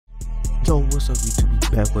Yo, what's up YouTube?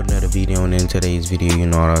 We back with another video, and in today's video, you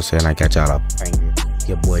know what I'm saying, I got y'all a banger.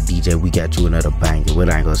 Your boy DJ, we got you another banger. Well,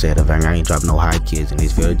 I ain't gonna say the banger, I ain't drop no high kids in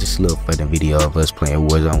this video, just a little funny video of us playing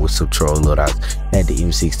Warzone with some troll loadouts at the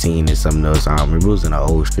M16 and something else. I remember it was in an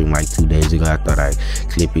old stream like 2 days ago. I thought I'd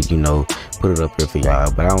clip it, you know, put it up here for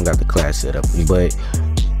y'all, but I don't got the class set up. But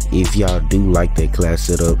if y'all do like that class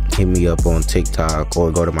setup, hit me up on TikTok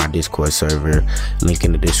or go to my Discord server, link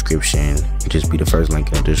in the description. Just be the first link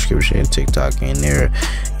in the description, TikTok in there,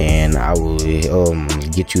 and I will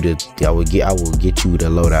get you the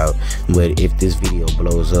loadout. But if this video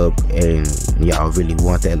blows up and y'all really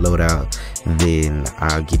want that loadout, then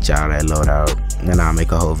I'll get y'all that loadout and I'll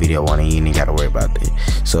make a whole video on it. You ain't gotta worry about that.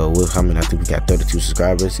 So with I think we got 32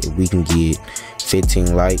 subscribers. If we can get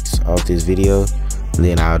 15 likes off this video,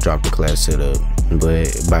 then I'll drop the class setup. But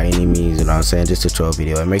by any means, you know what I'm saying, just a troll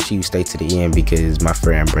video. And make sure you stay to the end because my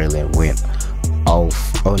friend Braylon went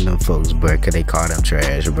off on them folks, bro, cause they called them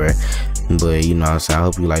trash, bro. But you know what I'm saying, I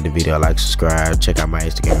hope you like the video. Like, subscribe, check out my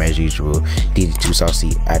Instagram as usual. DD2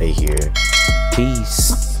 Saucy out of here.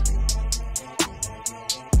 Peace.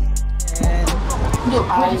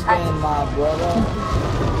 I've been my brother.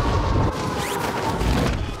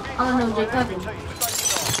 Oh no, Jacob.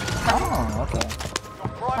 Oh, okay.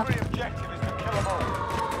 Primary objective is to kill them all.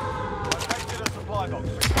 Located a supply box.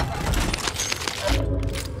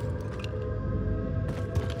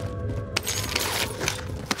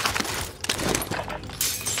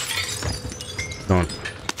 Go on.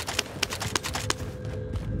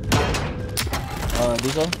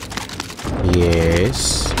 DJ? Yes.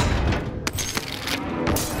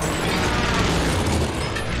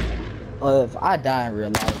 If I die in real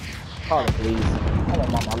life, call it please. I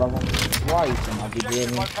love mama, I love him. Why are you saying my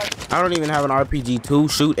BD? I don't even have an RPG to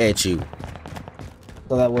shoot at you.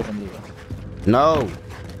 So that wasn't you. No.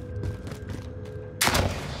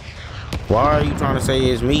 Why are you trying to say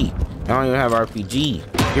it's me? I don't even have RPG.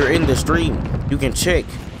 You're in the stream. You can check.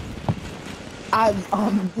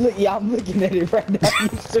 I'm looking at it right now.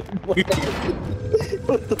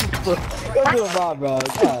 What the fuck? Go to the bar, bro.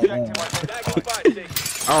 God, man.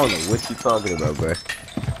 I don't know what you talking about, bro.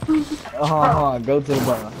 Go to the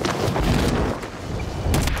bar.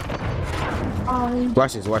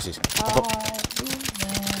 Watch this, watch this.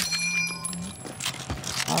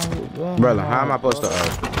 Brother, how am I supposed to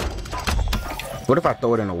what if I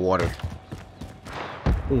throw it in the water?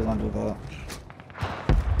 Please don't do that.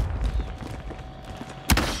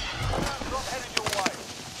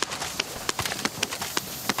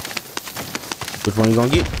 Which one you gonna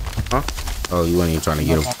get? Huh? Oh, you ain't even trying to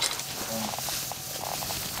get him.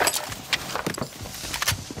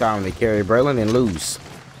 Time to carry Braylon and lose.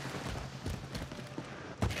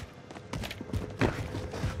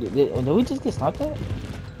 Did we just get sniped at?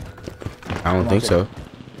 I don't think so.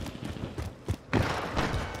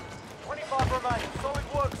 25 remain. Solid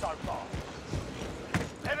work so far.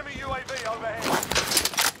 Enemy UAV overhead.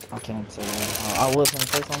 I can't say that. I was gonna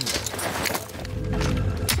say something.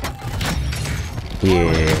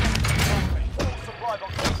 Yeah. Supply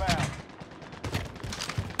box inbound.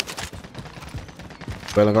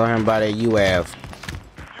 Braylon, go ahead and buy that UAV. You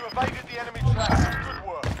evaded the enemy trap. Good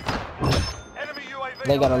work. Enemy UAV.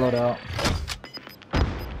 They got a load out.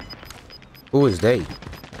 Who is they? You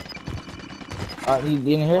didn't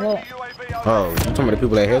hear that? Oh, you talking about the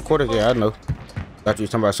people at headquarters? Yeah, I know. Thought you was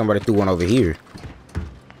talking about somebody threw one over here.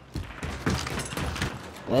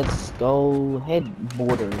 Let's go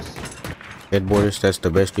headboarders. Headboarders, that's the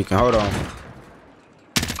best you can. Hold on.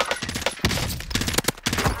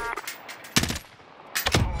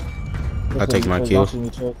 I'll take my kill.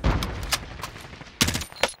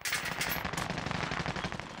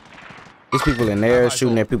 These people in there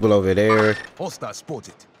shooting at people over there. Hostile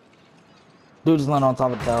spotted. Dude just landed on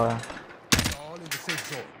top of the tower. All in the safe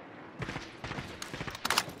zone.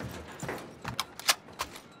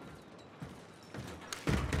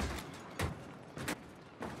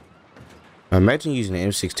 Imagine using the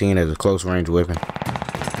M16 as a close range weapon.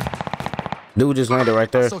 Dude just landed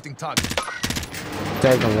right there. Assaulting target.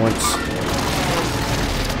 Tagged him once.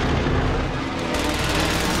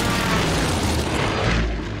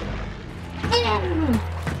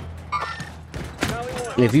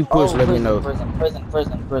 If you push, let me know. Prison.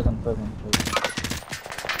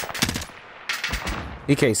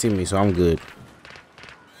 He can't see me, so I'm good.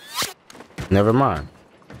 Never mind.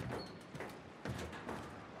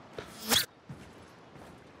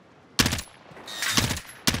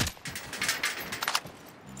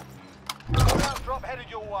 Drop headed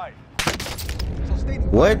your way.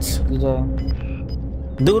 What?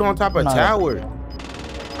 DJ. Dude on top of tower.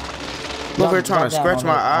 Over here trying to scratch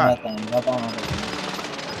my eye.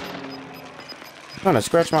 Trying to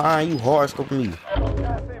scratch my eye, you hard scoping me.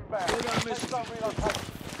 Gas inbound. Please don't relocate.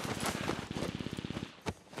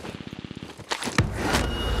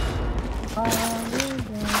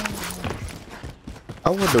 I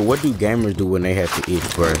wonder what do gamers do when they have to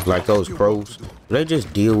itch, bro? Like those pros, do they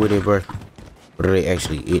just deal with it, bro? Or do they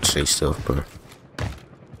actually itch they stuff, bro? Of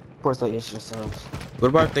course they itch yourselves. What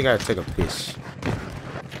about if they gotta take a piss?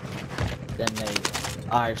 Then they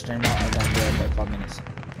are stream out and then do like 5 minutes.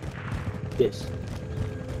 Yes.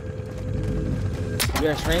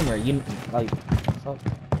 You're a streamer, you like fuck.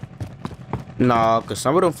 Nah, cause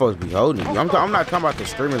some of them folks be holding you. I'm not talking about the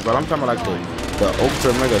streamers, but I'm talking about like the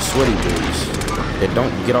ultra mega sweaty dudes that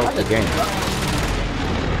don't get off the game.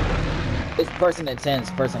 It's person intense,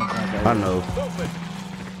 right? I know.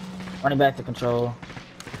 Running back to control.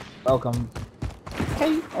 Welcome.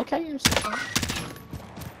 Okay, you're so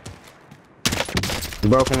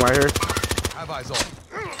Broken right here. Have eyes on.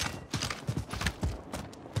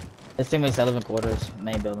 His teammates at living quarters,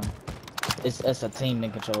 main building. It's a team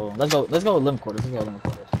in control. Let's go with living quarters.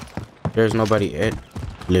 There's nobody at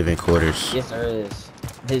living quarters. Yes, there is.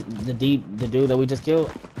 The dude that we just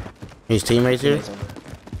killed. His teammates here?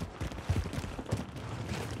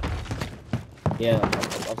 Yeah,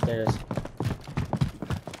 upstairs.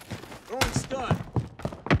 Throwing stun.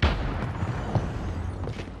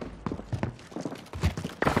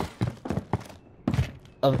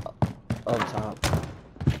 Up top.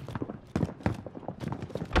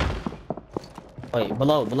 Wait,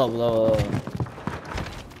 below.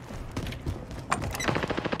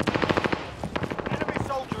 Enemy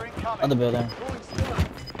soldier incoming. Other building.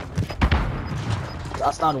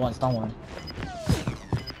 I stunned one.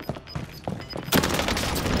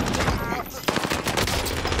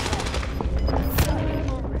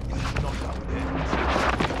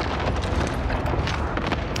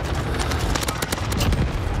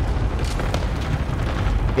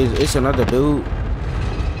 It's another dude.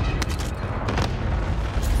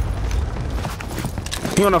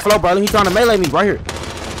 He on the floor, bro. He trying to melee me right here.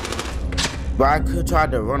 Bro, I could try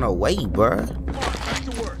to run away, bro. Back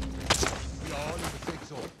to work. We are all in the safe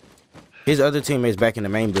zone. His other teammates back in the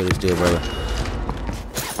main building still, brother.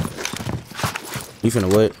 You finna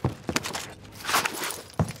what?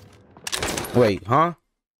 Wait, huh?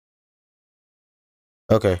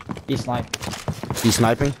 Okay. He sniped. He's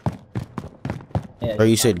sniping? Yeah. Or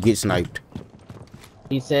you said get sniped?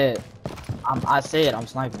 He said, I said I'm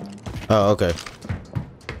sniping him. Oh, okay.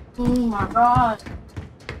 Oh my god.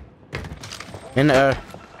 In the air.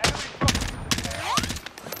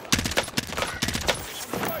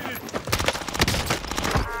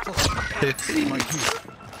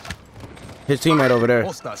 His teammate over there.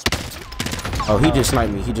 Hostiles. Oh, he just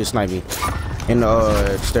sniped me. In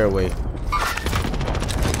the stairway.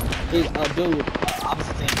 He's a dude.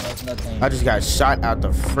 Opposite team, that's another team. I just got shot out the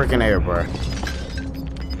freaking air, bro.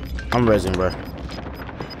 I'm resin, bro.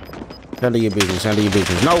 Handle your business.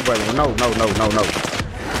 No, brother. No.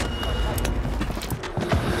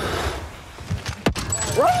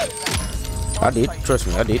 I did. Trust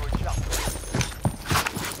me, I did.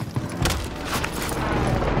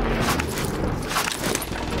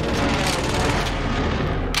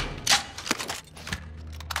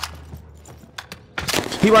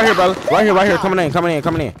 He right here, brother. Right here. Coming in. Took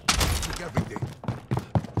everything.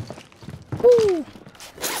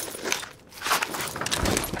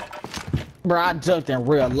 Bro, I ducked in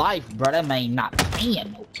real life, bro. That man not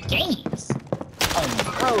playing no games. Oh,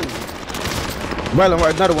 bro. Brother,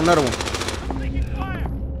 another one.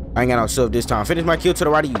 I ain't got no self this time. Finish my kill to the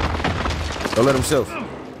right of you. Don't let him self.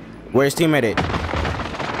 Where's his teammate at?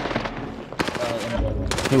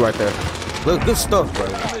 He right there. Look, good stuff, bro.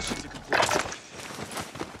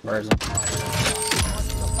 Warzone.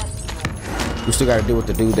 You still gotta deal with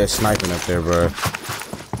the dude that's sniping up there, bro.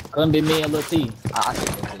 Couldn't be me and Lil T. I said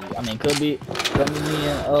Lil T. I mean, couldn't be me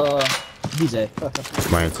and DJ.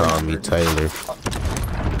 Might call me Taylor.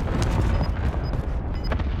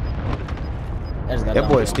 That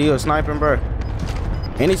boy still sniping, bro.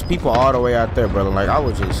 And it's people all the way out there, brother. Like I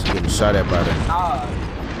was just getting shot at by them.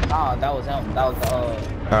 Nah, that was him. That was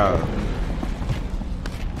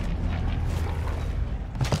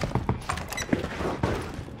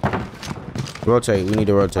Rotate. We need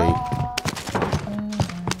to rotate.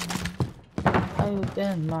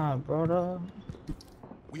 Then my brother.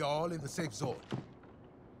 We are all in the safe zone.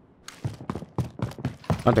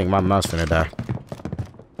 I think my mouse finna die.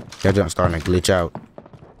 That jump starting to glitch out.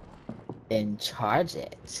 Then charge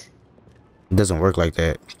it. It doesn't work like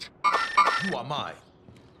that. Who am I?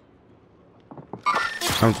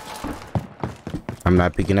 I'm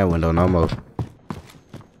not peeking that window no more.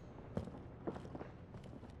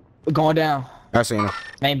 We're going down. I seen him.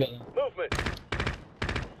 Main building. Movement.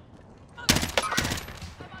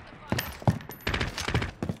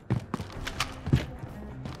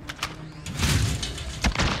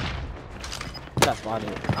 Got spotted.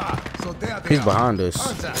 So there they He's are. behind us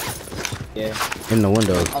Contact. Yeah. in the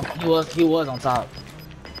window. Oh, he was on top.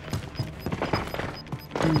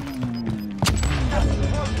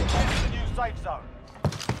 New safe zone.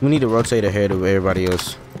 We need to rotate ahead of everybody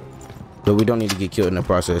else, but we don't need to get killed in the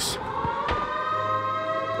process.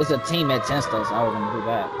 It's a team at 10 though, so I was gonna do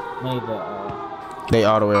that. We need to, They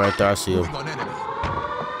all the way right there. I see Moving them. on enemy.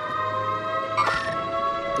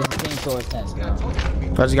 it's a team towards 10 Get now. close to me.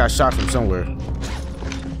 I just got shot from somewhere.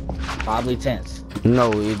 Probably tense.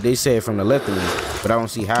 No, they said from the left of me, but I don't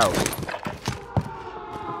see how.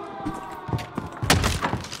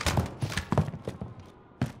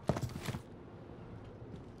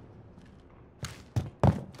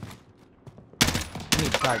 We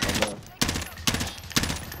need to try to go low.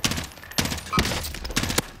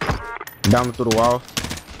 Down through the wall.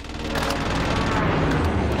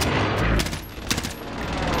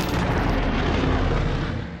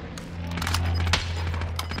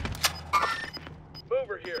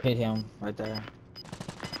 Mover here. Hit him right there.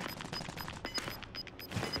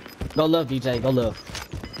 Go left, DJ. Go left.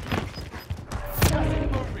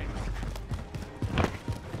 Moving.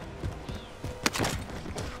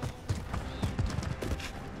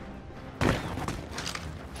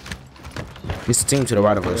 It's the team to the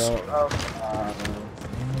right of us.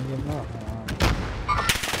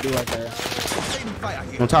 Be right there. Taking fire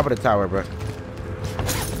here. On top of the tower, bro.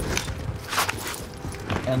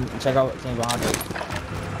 And check out what's behind it.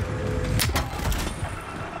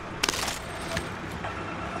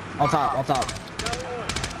 On top, on top.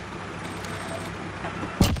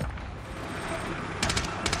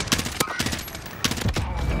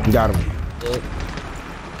 Got him. Good.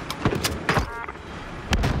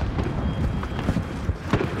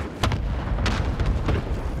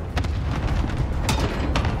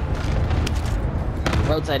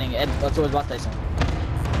 Rotating towards bus station.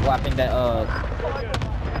 Well, I think that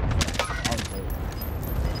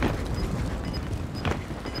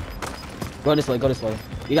go this way, go this way.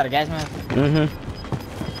 You got a gas mask? Mm-hmm.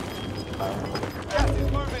 Gas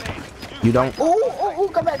is moving in. You don't? Ooh,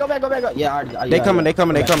 come back, go back, go back, go. Yeah, I already. They coming, they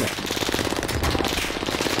coming, they Go back. coming.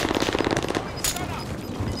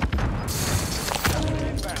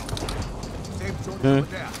 Safe zone Hmm. over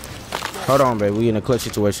there. Hold on, babe. We in a clutch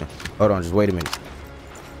situation. Hold on, just wait a minute.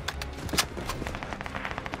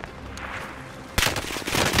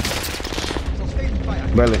 So taking fire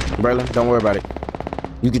here. Braylon, don't worry about it.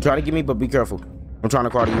 You can try to get me, but be careful. I'm trying to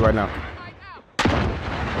call to you right now.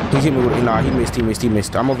 He hit me with, nah, he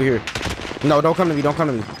missed. I'm over here. No, don't come to me, don't come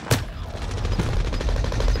to me.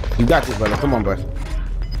 You got this, brother. Come on, bro.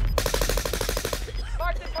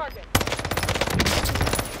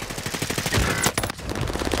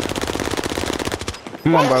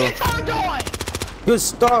 Come on, brother. Get turned on! Good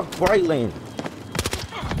stuff, Braylon.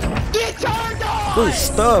 Get turned on! Good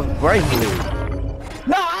stuff, Braylon.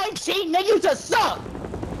 No, I ain't cheating, nigga. You just suck.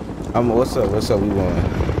 What's up? What's up? We won.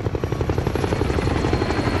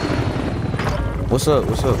 What's up?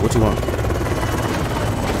 What's up? What you want?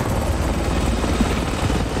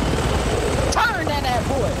 Turn that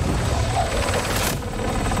boy.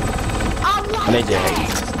 I'm like They just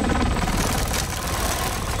hate.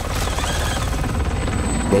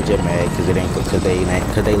 They just mad because it ain't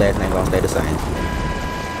because they last name gonna stay the same.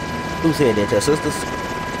 Who said that? Your sisters?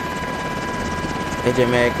 They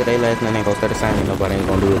just mad because they last name ain't gonna stay the same and nobody ain't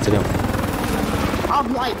gonna do it to them.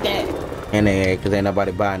 I'm like that. And they mad because ain't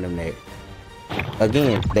nobody buying them that.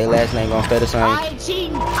 Again, they last name gonna stay the same. I ain't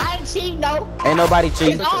cheating, no. Ain't nobody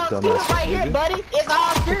cheating. It's all good right here, buddy. It's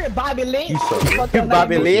all good, Bobby Lee. You suck. Fuck your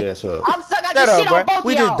Bobby name, Lee. Yes, sir. I'm sucking Shut this up, shit on bro. both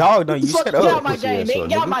We of just y'all. dogged on you. Fuck, Shut Get out up. my Pussy game, ass nigga. up,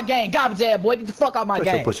 Get out nigga. my game. Garbage ass boy. Get the fuck out my Put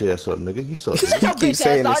your game. pussy ass up, nigga. You suck. Shut your keep bitch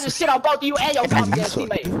saying ass. I this. just shit on both of you and your fucking ass suck.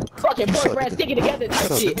 teammate. Fucking You suck, boyfriend nigga. sticking together and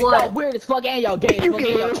Shut up, shit. nigga. Y'all weird as fuck and y'all gay as fuck and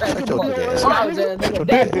y'all trash as Shut your fuck. dick ass Garbage ass nigga.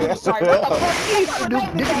 That sorry. What the fuck?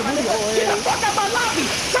 Get the fuck out my lobby.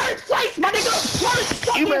 First place, my nigga. First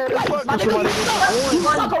fucking place, my nigga. You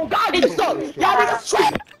suck on God, you suck. Y'all niggas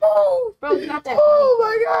trash. Oh, bro, not that. Oh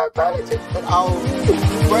my God, bro. It just went off.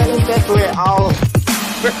 Bro, that went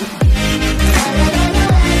off.